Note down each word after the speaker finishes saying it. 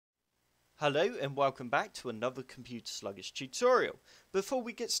Hello and welcome back to another Computer Sluggish tutorial. Before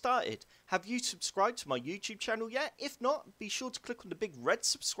we get started, have you subscribed to my YouTube channel yet? If not, be sure to click on the big red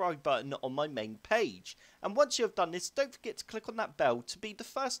subscribe button on my main page. And once you have done this, don't forget to click on that bell to be the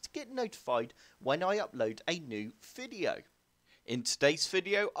first to get notified when I upload a new video. In today's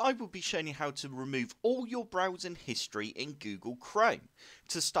video, I will be showing you how to remove all your browsing history in Google Chrome.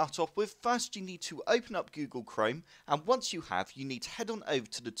 To start off with, first you need to open up Google Chrome, and once you have, you need to head on over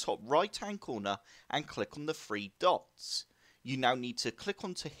to the top right hand corner and click on the three dots. You now need to click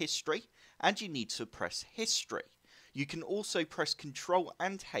onto History, and you need to press History. You can also press Ctrl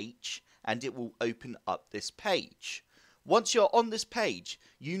and H, and it will open up this page. Once you're on this page,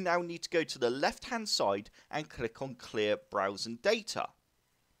 you now need to go to the left hand side and click on Clear Browsing Data.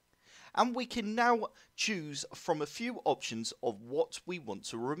 And we can now choose from a few options of what we want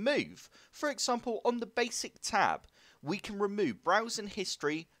to remove. For example, on the Basic tab, we can remove browsing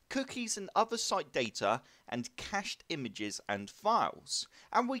history, cookies and other site data, and cached images and files.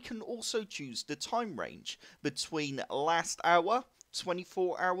 And we can also choose the time range between last hour,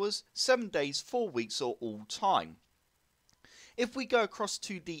 24 hours, 7 days, 4 weeks or all time. If we go across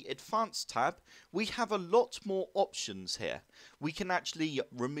to the Advanced tab, we have a lot more options here. We can actually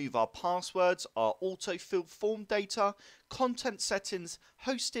remove our passwords, our autofill form data, content settings,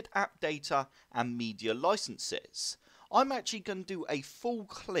 hosted app data, and media licenses. I'm actually going to do a full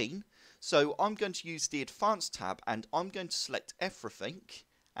clean, so I'm going to use the Advanced tab and I'm going to select everything,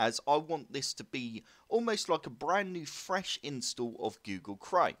 as I want this to be almost like a brand new fresh install of Google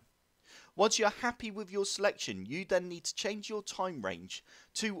Chrome. Once you're happy with your selection, you then need to change your time range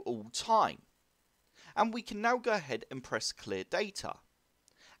to all time. And we can now go ahead and press Clear Data.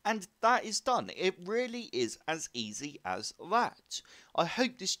 And that is done. It really is as easy as that. I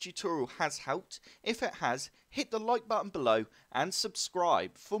hope this tutorial has helped. If it has, hit the like button below and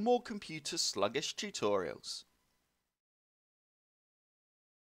subscribe for more computer sluggish tutorials.